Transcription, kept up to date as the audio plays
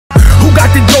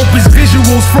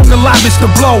visuals from the livest to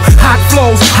blow. Hot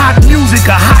flows, hot music,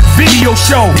 a hot video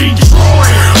show.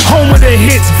 Detroit, home of the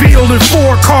hits, veal and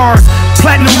 4 cars.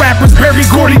 Platinum rappers, Barry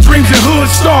Gordy dreams and hood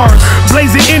stars.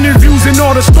 Blazing interviews and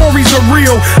all the stories are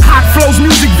real. Hot flows,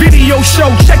 music video show,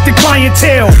 check the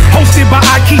clientele. Hosted by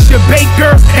Akeisha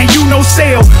Baker and you know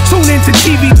Sale. Tune into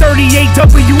TV38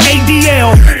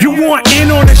 WADL. You want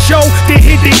in on the show? Then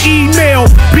hit the email.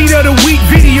 Beat of the week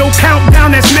video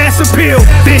countdown, that's mass appeal.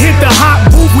 Then hit the hot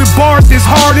booth with bars as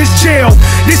hard as jail.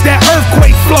 This that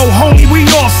earthquake flow, homie, we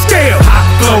all scale. Hot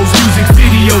flows, music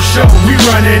video show, we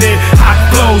running it. Hot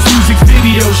flows, music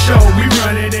video show, we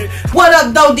running it. What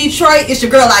up though, Detroit? It's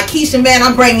your girl Akeisha, man.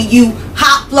 I'm bringing you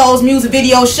Hot Flows music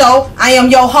video show. I am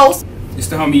your host. It's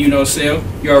the homie, you know, Sale.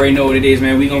 You already know what it is,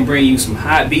 man. We gonna bring you some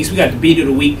hot beats. We got the beat of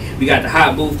the week, we got the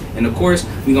hot booth, and of course,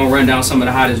 we gonna run down some of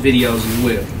the hottest videos as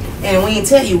well. And we ain't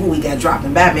tell you who we got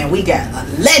dropping by, man. We got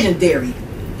a legendary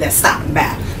that's stopping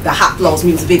by the Hot Flows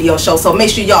music video show. So make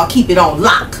sure y'all keep it on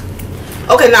lock.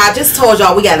 Okay, now I just told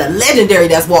y'all we got a legendary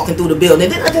that's walking through the building.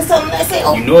 Didn't I just tell them that? Say,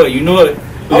 oh. You know it.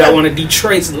 We got one of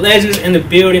Detroit's legends in the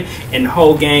building, and the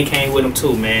whole gang came with him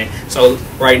too, man. So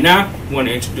right now, we want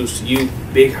to introduce to you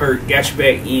Big Herk,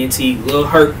 GotchaBack, ENT, Lil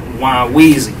Herk, Wine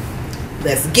Weezy.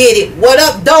 Let's get it. What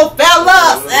up, dope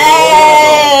fellas?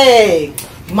 Hey,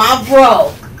 my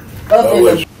bro.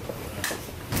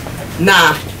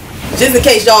 Nah, just in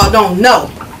case y'all don't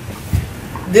know,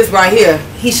 this right here,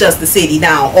 he shuts the city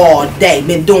down all day.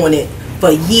 Been doing it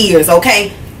for years,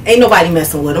 okay? Ain't nobody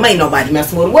messing with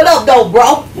him. What up, though,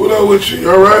 bro? What up with you?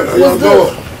 All right? How y'all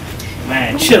doing?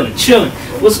 Man, chilling.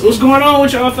 What's going on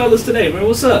with y'all fellas today, man?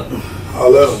 What's up? I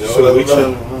love y'all. So we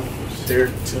chilling.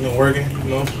 There, chilling, working. You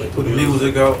know, put the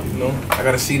music out. You know, I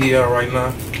got a CD out right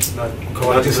now.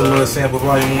 Called just a little sample,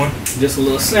 volume 1. Just a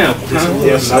little sample, huh?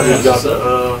 Yes, I just got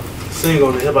the single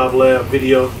on the Hip Hop Lab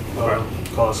video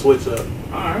called Switch Up.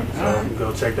 Alright. So you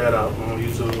go check that out on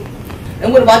YouTube.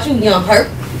 And what about you, young Herk?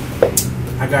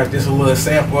 I got just a little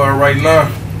sample right now.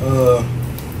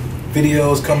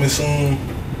 Videos coming soon.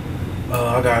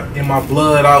 I got In My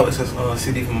Blood out. It's a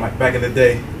CD from like back in the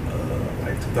day,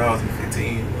 like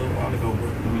 2015, a little while ago.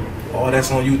 But all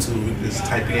that's on YouTube. You just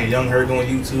type in Young Herk on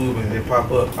YouTube and it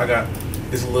pop up. I got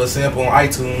this little sample on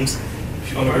iTunes.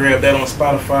 If you want to grab that on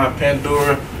Spotify,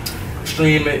 Pandora,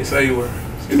 stream it, it's everywhere.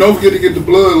 And don't forget to get the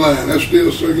Bloodline. That's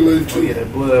still circulating too. Oh yeah, that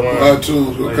Bloodline.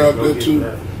 iTunes, go cop that too.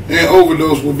 And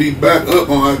Overdose will be back up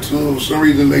on iTunes. For some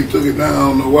reason they took it down. I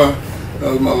don't know why.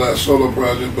 That was my last solo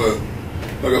project, but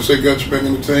like I said, GotchaBack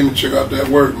Entertainment, check out that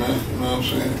work, man. You know what I'm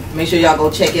saying? Make sure y'all go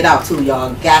check it out too,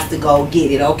 y'all. Got to go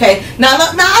get it, okay? Now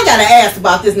I gotta ask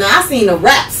about this. Now I seen the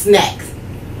rap snacks,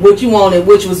 what you wanted,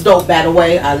 which was dope, by the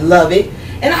way. I love it.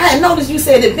 And I had noticed you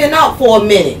said it been out for a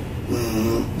minute.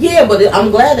 Yeah, but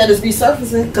I'm glad that it's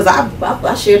resurfacing because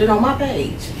I shared it on my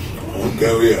page. Okay,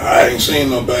 well, yeah, I ain't seen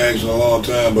no bags in a long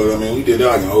time, but I mean, we did that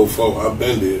like in 04. I've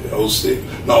been there,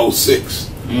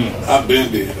 06. I've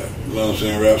been there, you know what I'm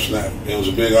saying, Rap Snap. It was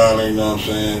a big honor, you know what I'm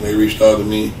saying. They reached out to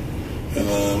me, and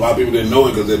a lot of people didn't know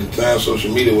it because at the time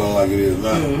social media wasn't like it is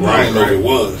now. I didn't know if it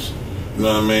was. You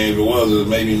know what I mean? If it was, it was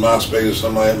maybe MySpace or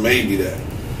something like that, maybe that.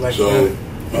 Black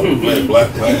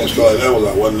Planet and stuff like that was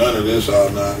like, wasn't none of this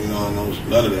out now, you know,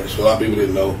 none of that. So a lot of people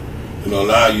didn't know. You know,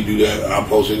 now you do that, I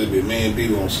posted it, but million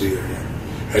people don't see it.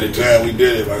 At the time we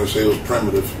did it, like I say, it was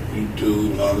primitive,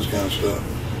 YouTube and all this kind of stuff.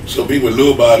 So people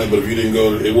knew about it, but if you didn't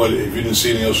go, if you didn't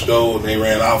see it in your store and they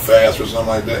ran out fast or something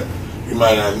like that, you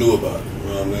might not knew about it. You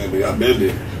know what I mean? But I've been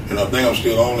there. And I think I'm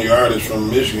still the only artist from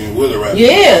Michigan with a rap.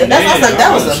 Yeah,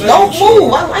 that was a dope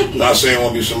move. I like it. Not saying there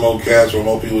won't be some more cats or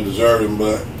more people deserving,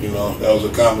 but, you know, that was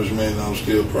an accomplishment and I'm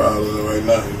still proud of it right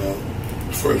now, you know.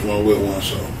 The first one with one,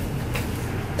 so.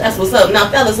 That's what's up.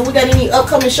 Now, fellas, so we got any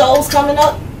upcoming shows coming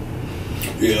up?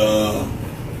 Yeah,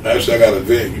 actually, I got an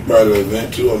event. You part of the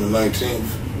event too on the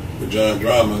 19th with John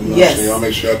Drama. You know yes. What I'm saying? Y'all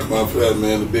make sure y'all come out for that,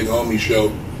 man. The Big Homie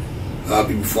Show. I'll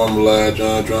be performing live.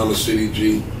 John Drama, City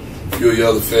G, a few of your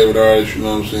other favorite artists. You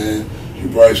know what I'm saying? You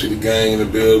probably see the gang in the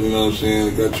building. You know what I'm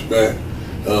saying? Got your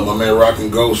back. My man Rockin'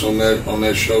 Ghost on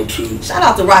that show too. Shout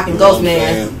out to Rockin' Ghost,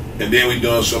 man. And then we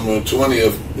doing some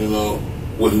 20th, you know,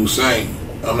 with Hussein.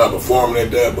 I'm not performing at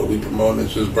that, but we promoting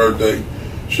it's his birthday.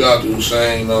 Shout out to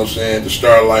Hussein, you know what I'm saying, the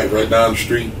Starlight right down the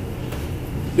street.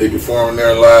 They performing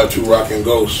there live to Rockin'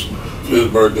 Ghost for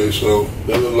his birthday, so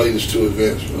those are the latest 2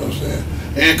 events, you know what I'm saying.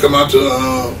 And come out to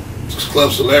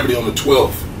Club Celebrity on the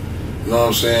 12th, you know what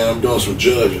I'm saying. I'm doing some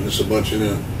judging. It's a bunch of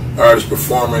them artists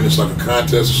performing. It's like a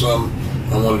contest or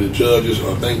something. I'm one of the judges,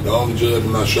 I think the only judge,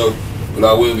 I'm not sure, but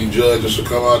I will be judging, so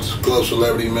come out to Club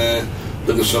Celebrity, man.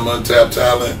 Look at some untapped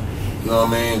talent. You know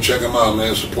what I mean? Check them out,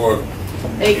 man. Support them.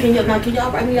 Hey, can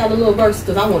y'all write me out a little verse?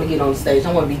 Because I want to get on the stage.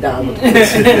 I want to be down with it.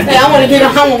 Hey, I want to get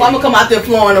on. I'm going to come out there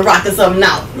flooring and rocking something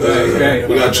out. Okay.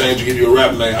 We got to change to give you a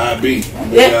rap name, IB.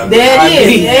 Yeah, there it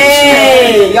is.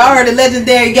 Hey, y'all heard the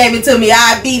legendary gave it to me.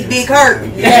 IB Big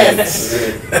Herk. Yes.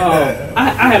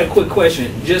 I had a quick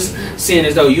question. Just seeing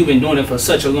as though you've been doing it for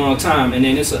such a long time, and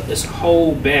then it's a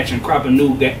whole batch and crop of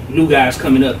new guys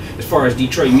coming up as far as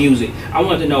Detroit music. I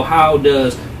wanted to know, how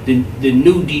does the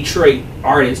new Detroit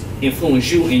artists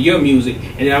influence you in your music?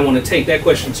 And then I want to take that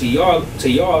question to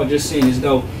y'all just seeing as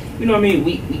though, you know what I mean,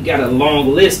 we got a long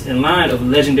list and line of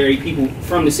legendary people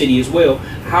from the city as well.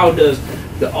 How does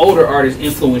the older artists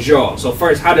influence y'all? So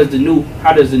first, how does the new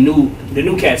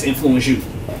cats influence you?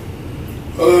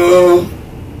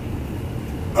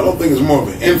 I don't think it's more of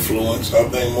an influence. I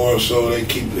think more so they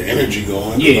keep the energy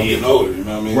going. Yeah, I'm getting older, you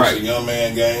know what I mean? Right. It's a young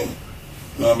man game.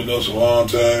 You know, I've been doing this a long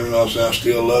time, you know what I'm saying? I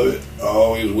still love it. I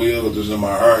always will, because it's in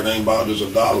my heart. It ain't about just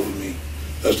a dollar with me.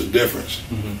 That's the difference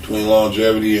between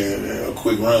longevity and a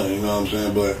quick run, you know what I'm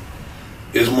saying? But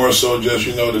it's more so just,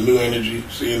 you know, the new energy,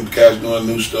 seeing cats doing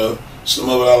new stuff. Some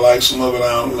of it I like, some of it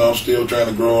I don't, you know, I'm still trying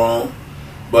to grow on.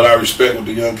 But I respect what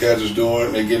the young cats is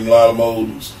doing. They're getting a lot of more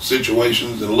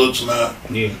situations and looks now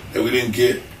that we didn't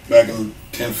get back in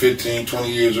 10, 15,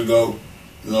 20 years ago.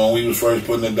 You know, we was first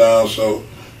putting it down, so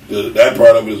that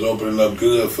part of it is opening up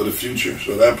good for the future.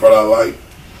 So that part I like.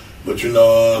 But, you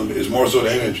know, it's more so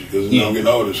the energy, because, you know, I'm getting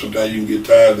older. Sometimes you can get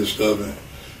tired of this stuff, and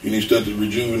you need stuff to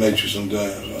rejuvenate you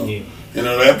sometimes. So, you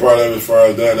know, that part of it, as far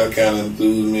as that kind of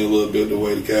enthused me a little bit, the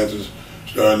way the cats is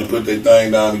starting to put their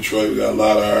thing down in Detroit. We got a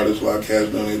lot of artists, a lot of cats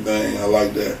doing their thing. I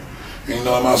like that. And, you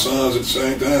know, and my sons at the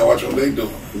same time, watch what they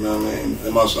doing. You know what I mean?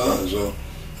 And my sons. So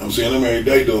I'm seeing them every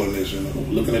day doing this, you know,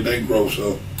 looking at their growth.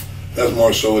 So that's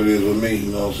more so it is with me,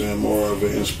 you know what I'm saying? More of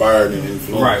an inspired and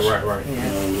influence. Right. You know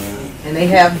what I'm saying? And they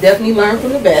have definitely learned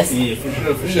from the best. Yeah, for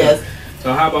sure. Yes.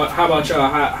 So how about y'all?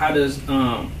 How does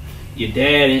your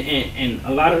dad and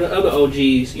a lot of the other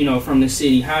OGs, you know, from the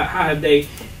city, how have they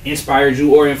inspired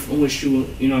you or influenced you,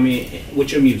 you know what I mean,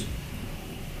 with your music?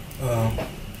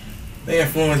 They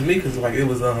influenced me because, like, it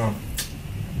was the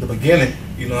beginning,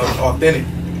 you know, it was authentic.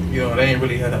 You know, they ain't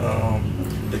really had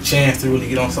the chance to really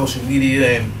get on social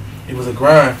media, and it was a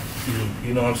grind.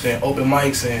 You know what I'm saying? Open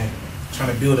mics and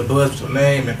trying to build a buzz with your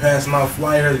name and passing out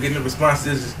flyers, getting the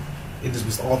responses. It just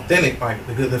was authentic, like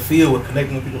the feel with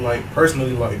connecting with people, like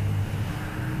personally, like,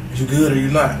 you good or you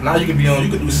not. Now you can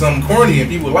do something corny and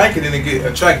people like it and it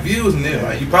attract views and then,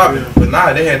 like, you popular. But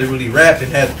now they had to really rap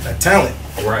and had a talent.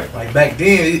 Right. Like back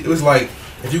then, it was like,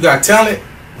 if you got talent,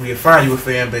 we can find you a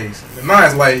fan base. And now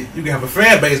it's like, you can have a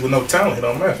fan base with no talent. It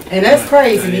don't matter. And that's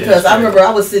crazy because I remember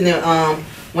I was sitting there,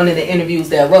 one of the interviews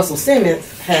that Russell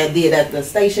Simmons did at the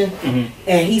station,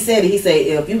 and he said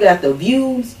if you got the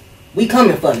views, we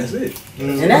coming for you. That's it.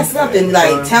 And that's something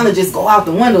like talent just go out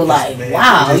the window, like,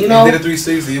 wow, you know. He did a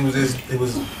 360. It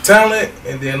was talent,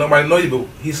 and then nobody know you, but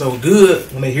he's so good.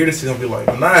 When they hear this, it's gonna be like,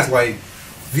 now it's like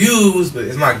views, but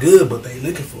it's not good, but they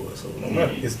looking for it. So no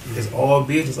matter. It's all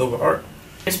business over art.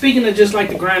 And speaking of just like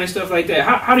the grind and stuff like that,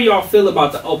 how do y'all feel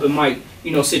about the open mic,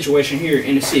 you know, situation here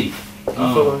in the city?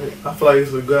 I feel like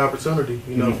it's a good opportunity,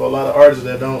 you know, for a lot of artists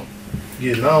that don't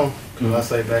get known. Because I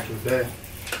say back in the day,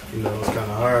 you know, it's kind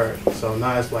of hard. So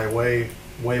now it's like way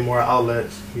more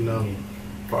outlets, you know,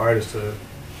 for artists to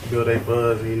build their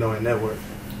buzz and, you know, and network.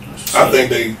 I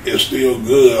think it's still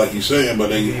good, like you're saying, but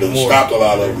they stopped a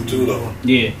lot of them too, though.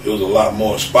 Yeah. It was a lot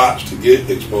more spots to get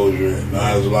exposure.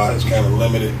 Now it's kind of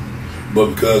limited.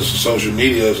 But because social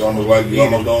media, it's almost like you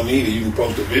almost don't need it. You can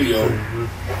post a video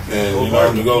and, you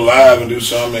know, to go live and do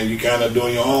something, and you kind of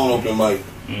doing your own open mic.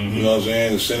 You know what I'm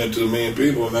saying? And send it to a million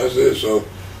people, and that's it. So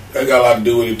that got a lot to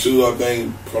do with it too, I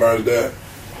think, as far as that.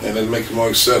 And it makes it more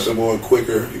accessible and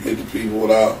quicker to get to people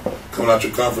without coming out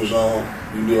your comfort zone.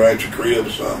 You can do it right at your crib or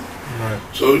something. Right.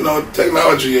 So, you know,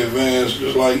 technology advanced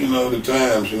just like, you know, the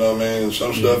times, you know what I mean?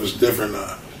 Some stuff is different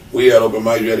now. We had open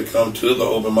mic, you had to come to the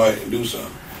open mic and do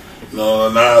something. You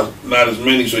know, now not as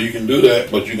many, so you can do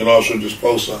that, but you can also just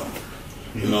post something.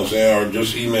 You know what I'm saying? Or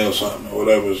just email something or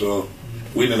whatever. So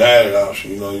we didn't have that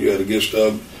option. You know, you had to get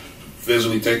stuff,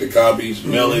 physically take the copies,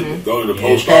 mail it, go to the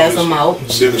post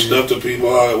office, send the stuff to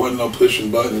people. There wasn't no pushing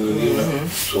buttons. And, you know,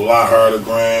 it's a lot harder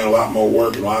grind, a lot more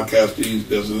work. And a lot of cats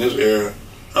that's in this era,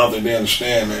 I don't think they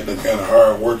understand that the kind of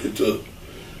hard work it took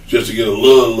just to get a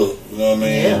little look. You know what I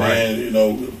mean? And, you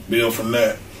know, build from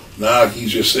that. Now, like he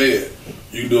just said,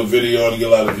 you do a video and get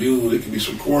a lot of views, it can be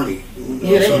some corny. You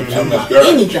know, something that's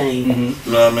garbage. Anything.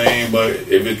 You know what I mean? But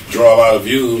if it draw a lot of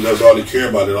views, that's all they care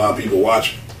about. A lot of people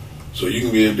watching. So you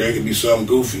can there can be something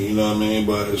goofy, you know what I mean?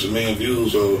 But it's a million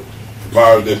views, so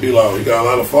bars that be like, we got a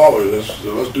lot of followers.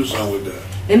 Let's do something with that.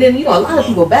 And then, you know, a lot of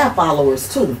people bad followers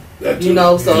too. You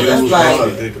know, so that's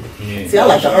like, see, I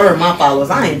like to earn my followers.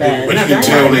 I ain't bad. But you can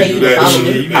tell when they do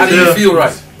that. How do you feel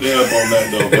right? They up on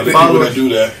that though. But they people that do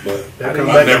that, but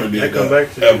I never did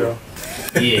that ever.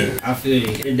 Yeah, I feel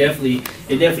you. It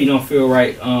definitely don't feel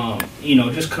right. You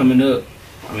know, just coming up.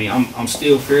 I mean, I'm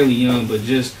still fairly young, but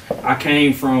just I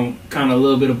came from kind of a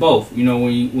little bit of both. You know,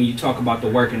 when you talk about the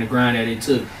work and the grind that it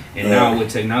took, and now with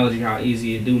technology, how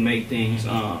easy it do make things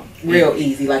real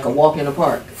easy, like a walk in the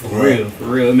park. For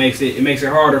real. It makes it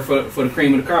harder for the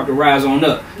cream of the crop to rise on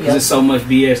up because there's so much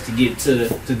BS to get to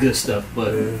the good stuff.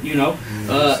 But you know,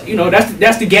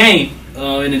 that's the game.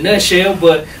 In a nutshell,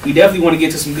 but we definitely want to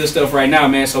get to some good stuff right now,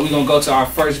 man. So we're gonna go to our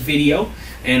first video,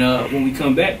 and when we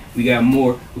come back, we got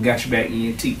more. We got you back,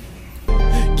 ENT.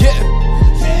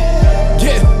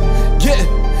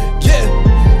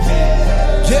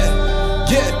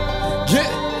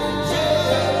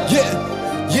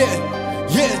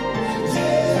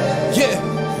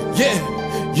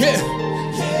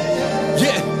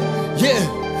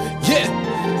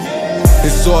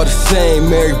 It's all the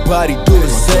same, everybody do the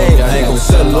same. I ain't gon'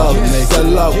 sell out,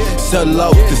 sell out, sell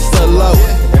out, sell out.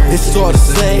 It's all the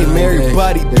same,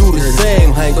 everybody do the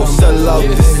same. I ain't gon' sell out,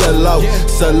 sell out,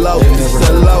 sell out,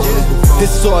 sell out.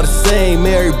 It's all the same,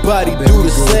 everybody do the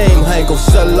same. I ain't gon'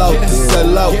 sell out,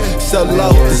 sell out, sell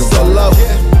out, sell out.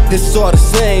 It's all the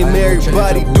same,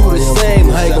 everybody do the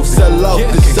same. I ain't gon' sell out,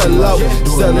 sell out,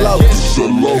 sell out,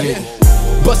 sell out.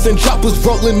 Bustin' choppers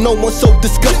rollin', no one so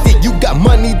disgusted. You got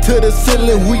money to the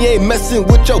ceiling, we ain't messin'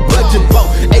 with your budget.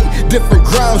 About 8 different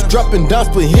crimes, dropping dimes,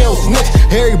 but he don't snitch.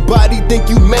 Everybody think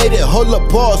you made it, hold up,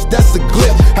 pause, that's a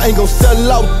glitch. I ain't gon'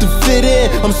 sell out to fit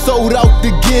in, I'm sold out to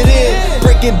get in.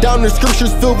 Breaking down the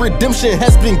scriptures, feel redemption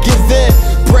has been given.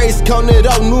 Praise counted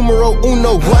out, numero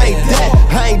uno, I ain't that.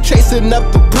 I ain't chasing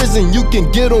up the prison, you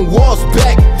can get on walls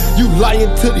back. You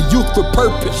lying to the youth for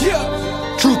purpose.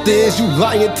 Truth is, you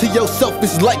lying to yourself.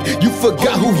 It's like you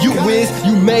forgot who you is.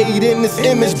 You made in this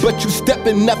image, but you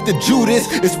stepping after Judas.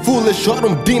 It's foolish, all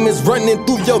them demons running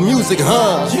through your music,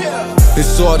 huh?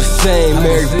 It's all the same,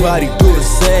 everybody do the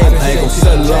same. I ain't gon'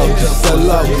 sell out, just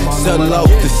sell out, sell out,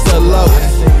 just sell out.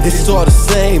 It's all the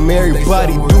same,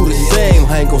 everybody do the same.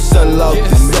 I ain't gon' sell out,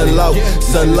 just sell out,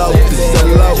 sell out, just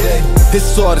sell out.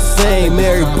 It's all the same,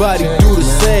 everybody do the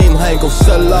same. I ain't gon'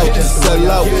 sell out, just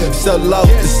sell out, sell out,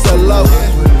 just sell out.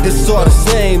 It's all the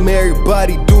same,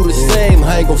 everybody do the same.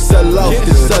 I ain't gon' sell out,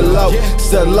 just sell out,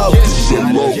 sell out,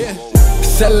 sell out.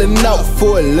 Selling out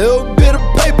for a little bit of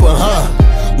paper, huh?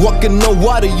 Walking on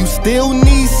water, you still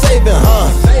need saving, huh?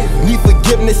 Need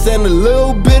forgiveness and a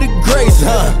little bit of grace,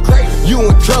 huh? You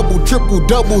in trouble, triple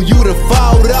double, you done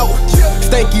fouled out.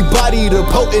 Stanky body, the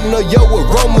potent of your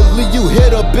aroma. Leave you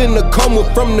hit up in the coma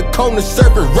from the corner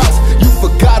serving routes. You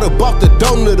forgot about the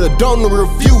donor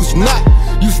refused not.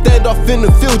 You stand off in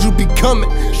the field, you becoming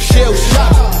shell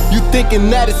shocked. You thinking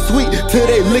that it's sweet till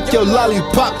they lick your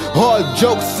lollipop. Hard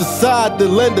jokes aside, the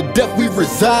land of death we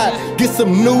reside. Get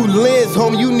some new lens,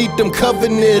 home, you need them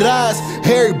covenant eyes.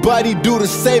 Everybody do the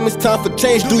same, it's time for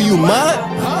change, do you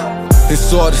mind?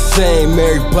 It's all the same,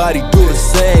 everybody do the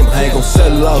same. I ain't gon'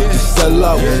 sell out, just sell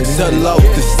out, sell out,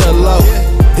 just sell out.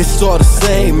 It's all the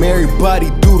same, everybody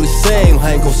do the same.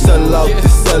 I ain't gon' sell out,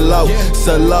 just sell out,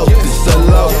 sell out, just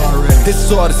sell out.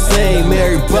 It's all the same,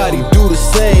 everybody do the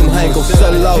same. I ain't gon'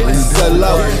 sell out, just sell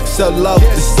out, sell out,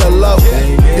 just sell out.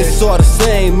 It's all the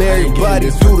same, everybody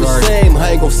do the same.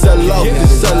 I ain't gon' sell out,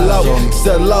 just sell out,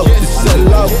 sell out, just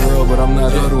sell out. But I'm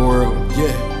not of the world,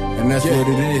 yeah, and that's what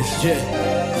it is. Yeah,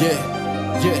 yeah.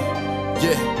 Yeah,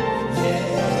 yeah, yeah,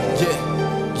 yeah,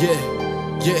 yeah,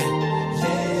 yeah,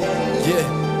 yeah,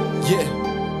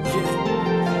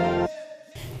 yeah.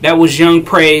 That was Young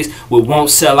Praise with Won't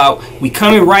Sell Out. We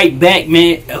coming right back,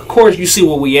 man. Of course, you see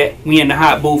where we at. We in the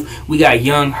hot booth. We got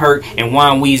Young Herk and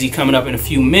Juan Weezy coming up in a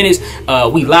few minutes.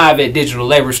 We live at Digital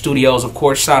Labor Studios. Of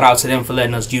course, shout out to them for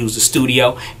letting us use the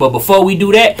studio. But before we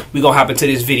do that, we gonna hop into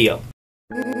this video.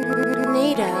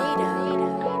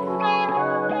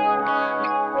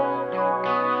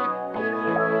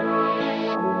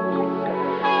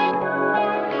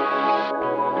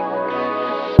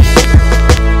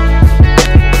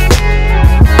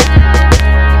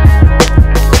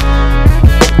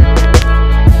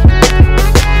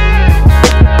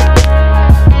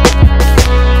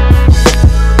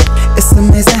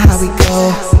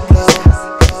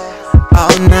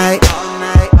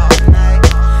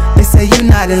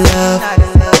 In love,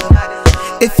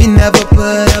 if you never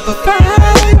put up a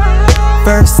fight,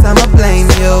 first I'ma blame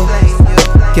you.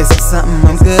 Guess it's something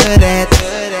I'm good at.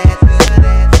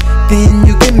 then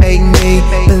you can make me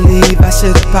believe I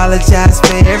should apologize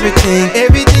for everything.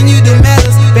 Everything you do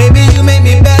matters, baby, you make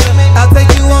me better. I'll take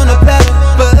you on a platter,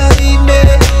 believe me.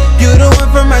 You the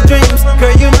one from my dreams,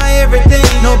 girl, you my everything.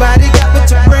 Nobody got what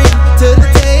you bring to the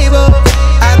table.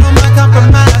 I don't mind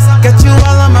compromise, got you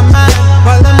all on my mind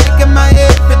while I'm making my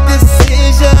every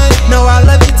decision. No, I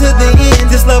love you to the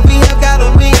end, this love we have gotta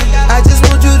win. I just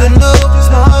want you to know,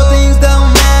 small things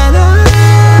don't matter.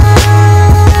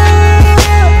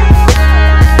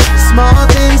 Small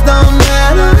things don't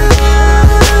matter.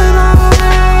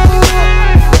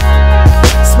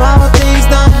 Small things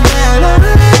don't matter.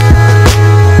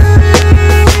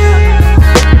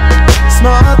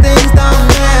 Small things don't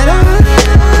matter.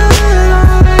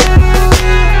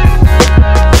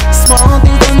 Small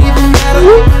things don't even matter.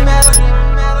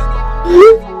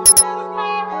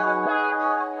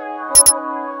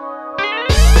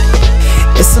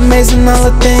 It's amazing all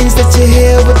the things that you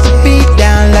hear with the beat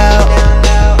down low.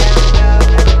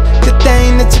 The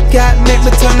thing that you got make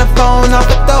me turn the phone off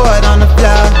and throw it on the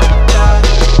floor.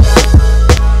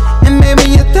 And maybe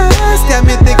your thoughts got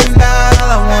me thinking about all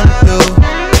I wanna do.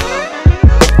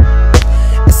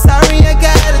 And sorry I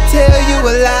gotta tell you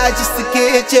a lie just to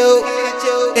get you.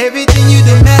 Everything you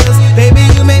do matters, baby,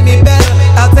 you make me better.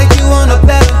 I'll take you on a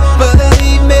platter,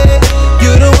 believe me.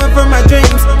 You the one from my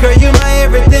dreams, girl, you my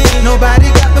everything. Nobody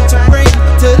got what you bring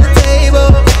to the table.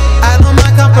 I don't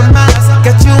mind compromise,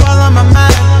 got you all on my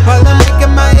mind while I'm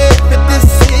making my every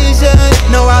decision.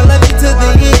 No, I love you to the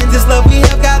end, this love we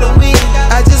have gotta win.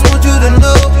 I just want you to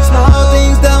know, small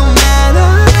things don't matter.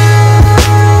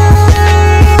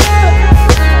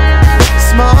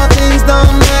 Small things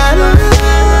don't matter.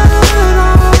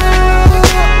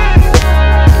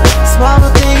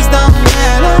 Small things don't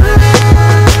matter.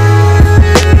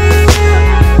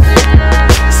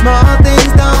 Small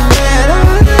things don't matter.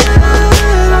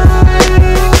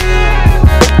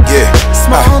 Yeah,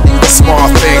 small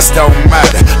things don't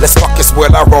matter. Let's fuck as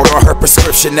well. I wrote on her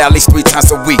prescription at least 3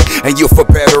 times a week. And you feel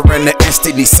better in the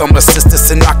instant. Need some assistance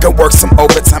and I can work some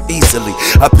overtime easily.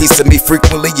 A piece of me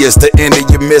frequently is the end of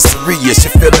your misery. If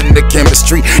you're feeling the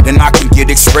chemistry, then I can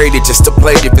get X-rated just to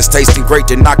play. If it's tasting great,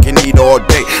 then I can eat all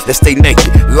day. Let's stay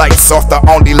naked, lights off, the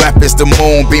only lamp is the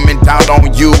moon beaming down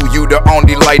on you. You the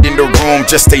only light in the room,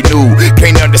 just stay new.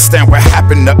 Can't understand what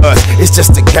happened to us, it's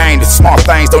just a game. The small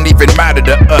things don't even matter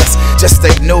to us, just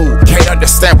stay new. Can't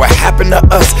understand what happened to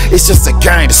us, it's just a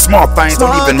game. The small things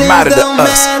don't even matter to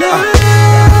us.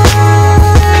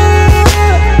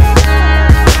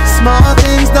 Small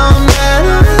things don't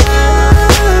matter.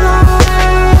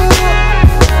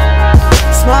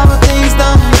 Small things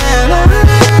don't matter.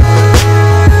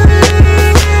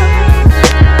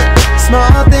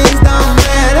 Small things don't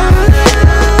matter.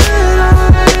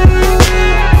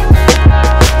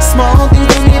 Small things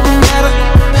don't even matter.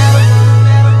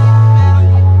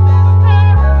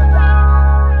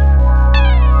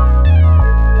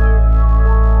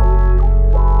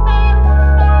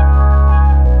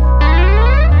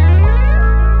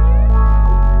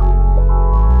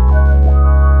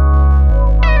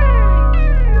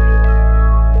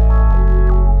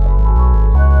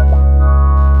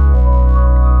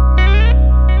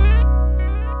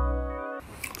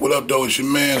 What up, though? It's your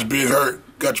man's Big Herk.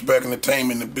 GotchaBack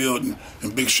Entertainment in the building.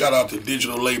 And big shout out to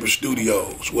Digital Labor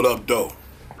Studios. What up, though?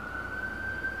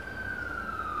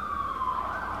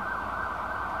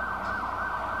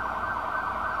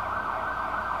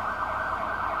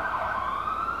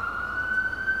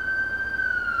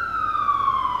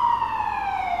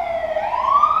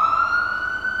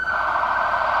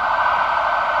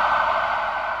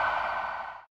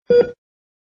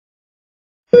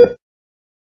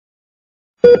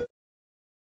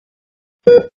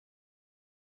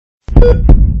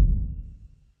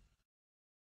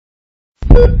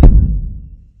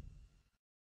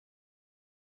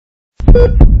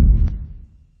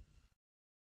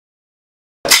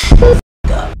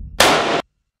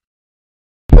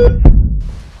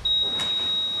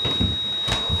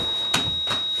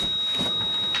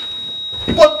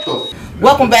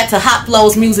 Welcome back to Hot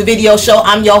Flow's music video show.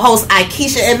 I'm your host,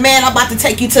 Aikisha, and man, I'm about to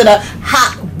take you to the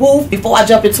hot booth. Before I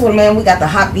jump into it, man, we got the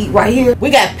hot beat right here. We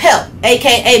got Pep,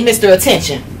 aka Mr.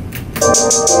 Attention.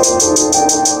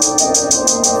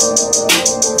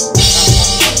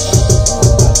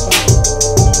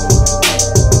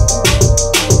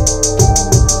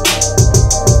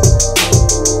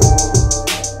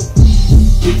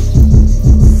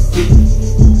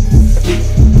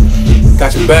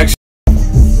 GotchaBack.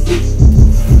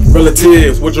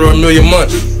 Relatives, withdraw a million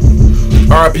months.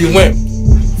 RIP Wimp.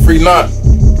 Free Knot.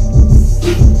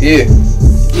 Yeah.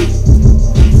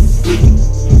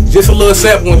 Just a little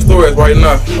sample in stories right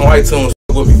now on iTunes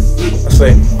with me. I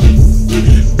say,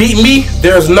 beat me,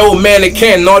 there's no man that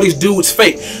can. All these dudes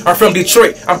fake. I'm from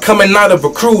Detroit. I'm coming out of a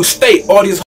cruise state. All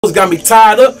these hoes got me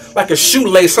tied up like a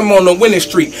shoelace. I'm on the winning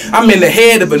streak. I'm in the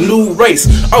head of a new race.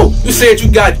 Oh, you said you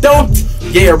got dough?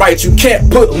 Yeah, right. You can't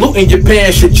put loot in your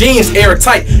pants. Your jeans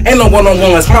airtight. Ain't no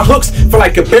one-on-ones. My hooks feel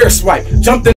like a bear swipe.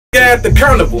 Jumped in at the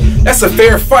carnival. That's a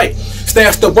fair fight.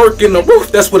 Stash the work in the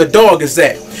roof. That's where the dog is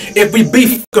at. If we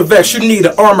beef a vest, you need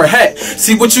an armor hat.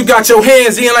 See what you got your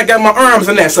hands in? I got my arms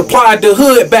in that. Supplied the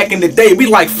hood back in the day. We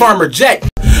like Farmer Jack.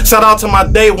 Shout out to my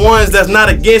day ones that's not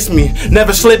against me.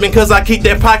 Never slipping cause I keep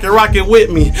that pocket rocket with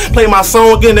me. Play my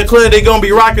song in the club, they gon'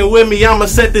 be rocking with me. I'ma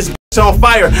set this bitch on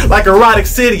fire like erotic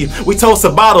city. We toast the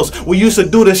bottles, we used to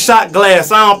do the shot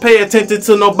glass. I don't pay attention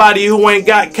to nobody who ain't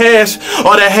got cash.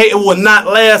 All that hate will not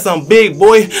last. I'm big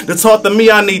boy, to talk to me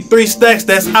I need 3 stacks,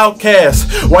 that's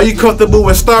outcast. While you comfortable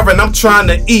with starving, I'm trying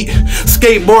to eat.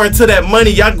 Skateboarding to that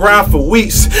money, I grind for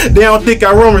weeks. They don't think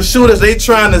I run with shooters, they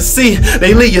trying to see.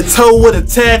 They leave your toe with a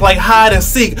tag like hide and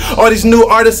seek. All these new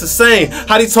artists the same.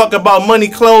 How they talk about money,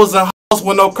 clothes, and hoes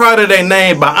with no car to their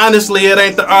name. But honestly, it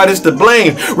ain't the artist to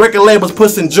blame. Record labels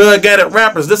pushing drug addict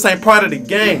rappers. This ain't part of the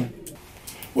game.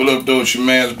 What up, though? It's your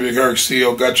man's Big Herk,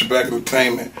 CEO, GotchaBack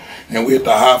Entertainment. And we at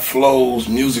the Hot Flows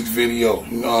music video.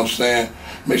 You know what I'm saying?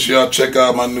 Make sure y'all check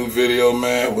out my new video,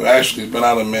 man. Well, actually, it's been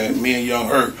out a minute. Me and Young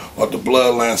Herk off the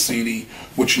Bloodline CD.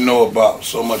 What you know about?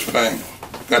 So much fame.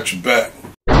 Got your back.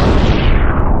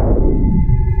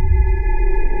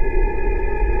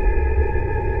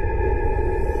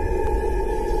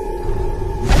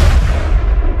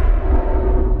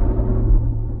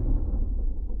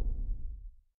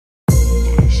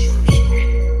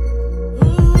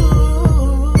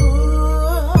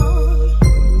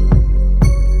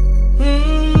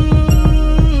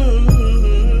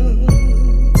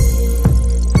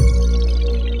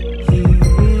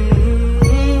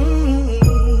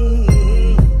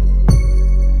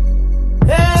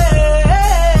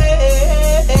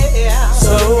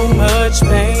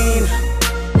 Pain,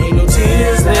 ain't no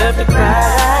tears left to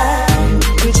cry.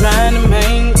 I'm trying to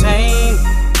maintain.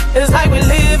 It's like we're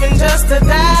living just to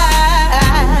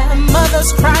die.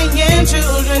 Mothers crying,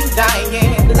 children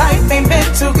dying. Life ain't been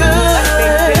too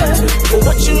good.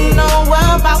 What you know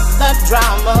about the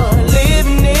drama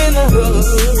living in the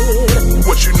hood?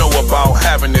 What you know about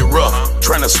having it rough?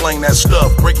 Trying to sling that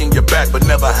stuff, breaking your back but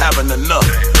never having enough.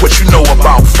 What you know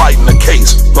about fighting a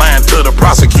case? Lying to the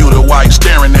prosecutor while he's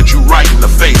staring at you right in the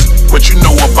face. What you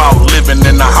know about living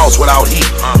in a house without heat?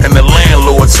 And the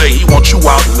landlord say he wants you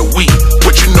out in the week.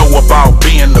 What you know about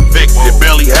being evicted,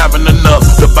 barely having enough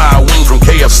to buy wings from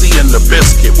KFC and the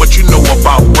biscuit? What you know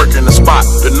about working the spot?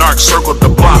 The narc circled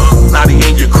the block. Now he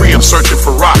in your crib searching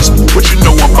for rocks. What you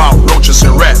know about roaches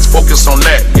and rats? Focus on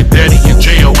that. Your daddy in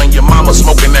jail and your mama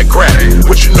smoking that crack.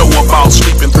 What you know about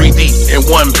sleeping 3 deep in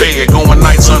one bed, going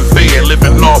nights unfed,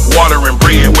 living off water and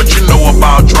bread? What you know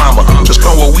about drama? Just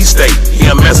come where we stay.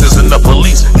 EMS's and the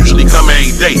police usually come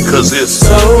every day, cause it's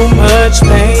so much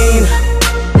pain,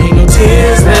 ain't no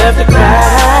tears left to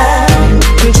cry.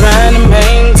 I'm trying to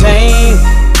maintain.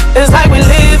 It's like we're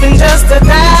living just to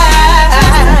die.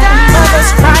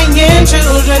 Mothers crying,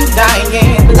 children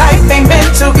dying. Life ain't been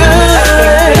too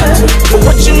good.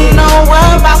 What you know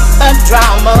about the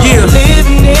drama?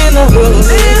 Living in the hood.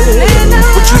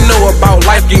 What you know about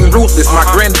life getting ruthless? My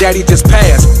granddaddy just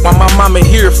passed. While my mama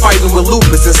here fighting with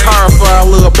lupus. It's hard for our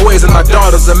little boys and our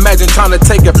daughters. Imagine trying to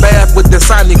take a bath with this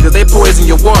honey, cause they poison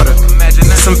your water.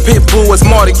 Some pit bull was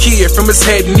more the kid from his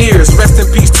head and ears. Rest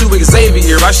in peace to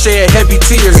Xavier. I shed heavy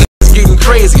tears. Getting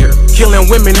crazier, killing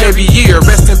women every year.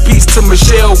 Rest in peace to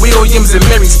Michelle Williams and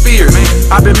Mary Spears.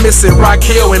 I've been missing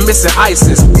Raquel and missing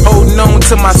Isis. Holding on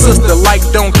to my sister like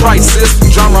don't crisis.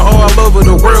 Drama all over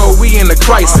the world, we in a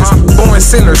crisis. Born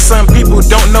sinners, some people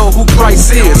don't know who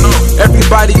Christ is.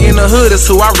 Everybody in the hood is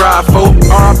who I ride for.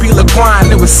 R.I.P. Laquan,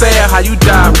 it was sad how you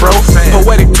died, bro.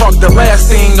 Poetic talk, the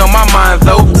last thing on my mind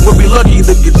though. We'll be lucky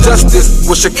to get justice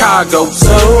with Chicago.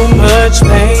 So much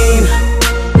pain,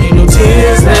 ain't no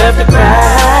tears left to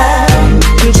cry.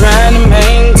 I'm trying to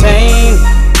maintain.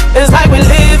 It's like we're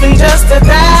living just to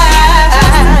die.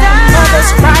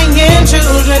 Mothers crying,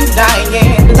 children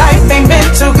dying. Life ain't been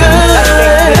too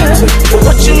good.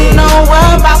 What you know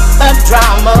about the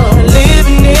drama?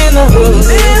 Living in the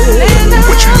hood.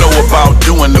 what you know about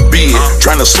doing the bid?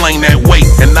 Trying to sling that weight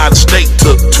and not a state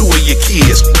took 2 of your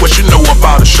kids. What you know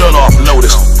about a shut-off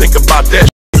notice? Think about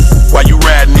that while you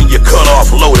riding in your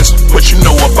cut-off Lotus. What you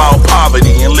know about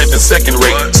poverty and living second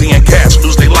rate? Seeing cats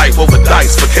lose their life over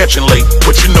dice for catching late.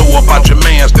 What you know about your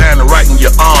man's dying right in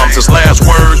your arms? His last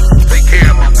words, take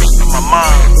care of my feet and my my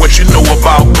mind. What you know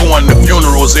about going to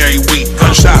funerals every week?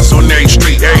 Gunshots on every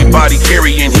street, everybody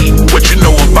carrying heat. What you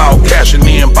know about cashing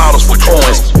in bottles for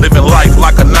coins? Living life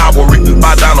like a novel written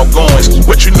by Donald Goins.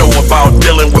 What you know about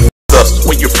dealing with us?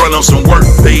 When you front on some work,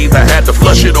 they either had to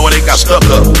flush it or they got stuck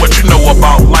up. What you know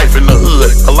about life in the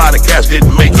hood? A lot of cats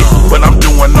didn't make it, but I'm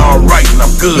doing alright and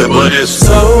I'm good. But it's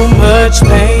so much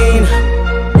pain,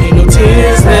 ain't no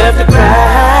tears left to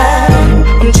cry.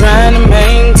 I'm trying to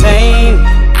maintain,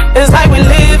 it's like we're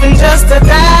living just to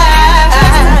die.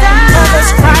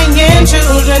 Mothers crying,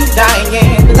 children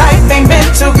dying, life ain't been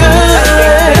too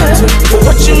good.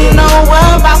 What you know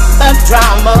about the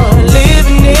drama,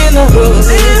 living in the hood?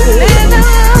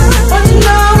 What you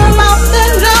know about the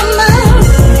drama?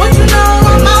 What you know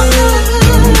about the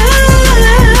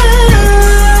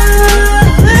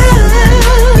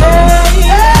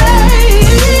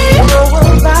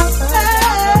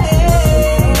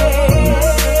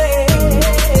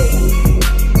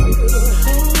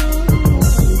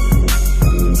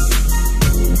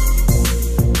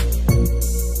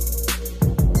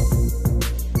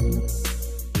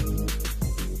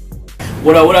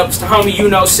What up? It's the homie, you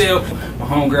know, Sil. My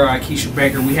homegirl, Akeisha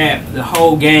Baker. We have the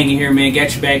whole gang in here, man.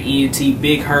 GotchaBack, ENT,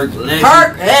 Big Herk, Legend.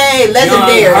 Herk, hey,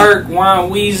 legendary. Young Herk, Juan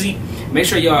Weezy. Make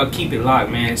sure y'all keep it locked,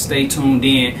 man. Stay tuned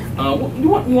in. You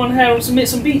want to have them submit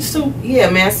some beats too? Yeah,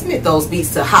 man. Submit those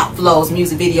beats to Hot Flows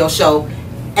Music Video Show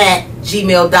at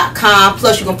gmail.com.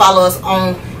 Plus, you can follow us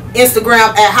on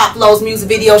Instagram at Hot Flows Music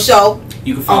Video Show.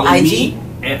 You can follow on me IG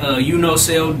at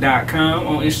youknowcell.com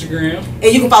on Instagram.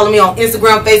 And you can follow me on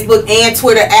Instagram, Facebook, and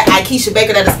Twitter at Akeisha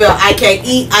Baker. That is spelled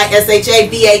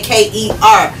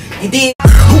IKEISHABAKER. You did?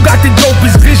 Who got the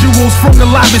dopest visuals from the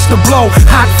livest to blow?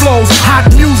 Hot flows, hot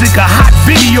music, a hot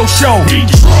video show.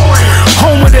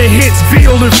 Home of the hits,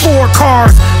 veiled in 4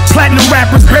 cars. Platinum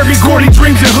rappers, Barry Gordy,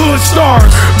 dreams and hood stars.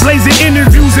 Blazing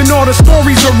interviews and all the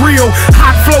stories are real.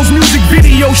 Hot Flows music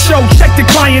video show, check the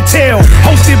clientele.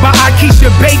 Hosted by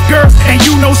Akeisha Baker and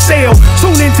you know Sale.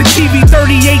 Tune into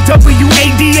TV38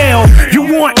 WADL. You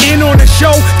want in on the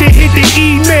show? Then hit the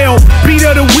email. Beat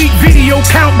of the week video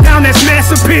countdown, that's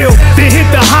mass appeal. Then hit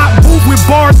the hot booth with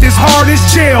bars that's hard as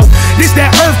jail. This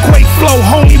that earthquake flow,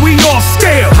 homie, we all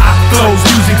scale. Hot Flows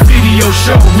music video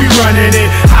show, we running it.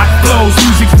 Hot Flows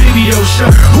music video show.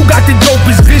 Who got the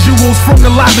dopest visuals from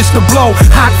the livest to blow?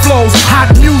 Hot flows,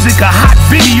 hot music, a hot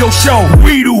video show.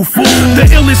 We do, fool. The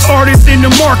illest artists in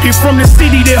the market, from the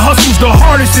city that hustles the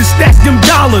hardest and stack them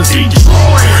dollars.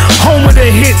 Home of the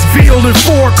hits, veiled in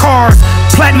 4 cars.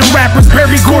 Platinum rappers,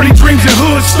 Barry Gordy, dreams and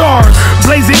hood stars.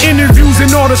 Blazing interviews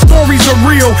and all the stories are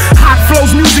real. Hot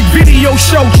Flows music video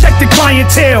show, check the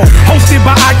clientele. Hosted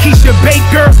by Akeisha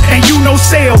Baker and you know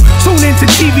Sale. Tune into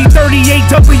TV38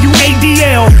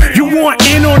 WADL. You want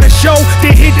in on the show?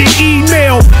 Then hit the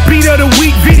email. Beat of the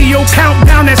week video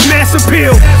countdown, that's mass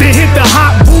appeal. Then hit the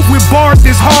hot booth with bars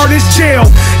that's hard as jail.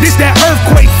 This that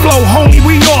earthquake flow, homie,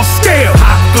 we all scale.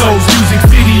 Hot Flows music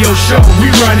video show, we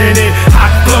running it.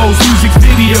 Hot Flows music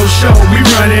video show, we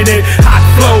running it. Hot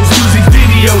Flows music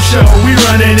video show, we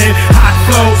running it. Hot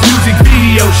Flows music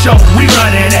video show, we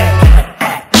running it.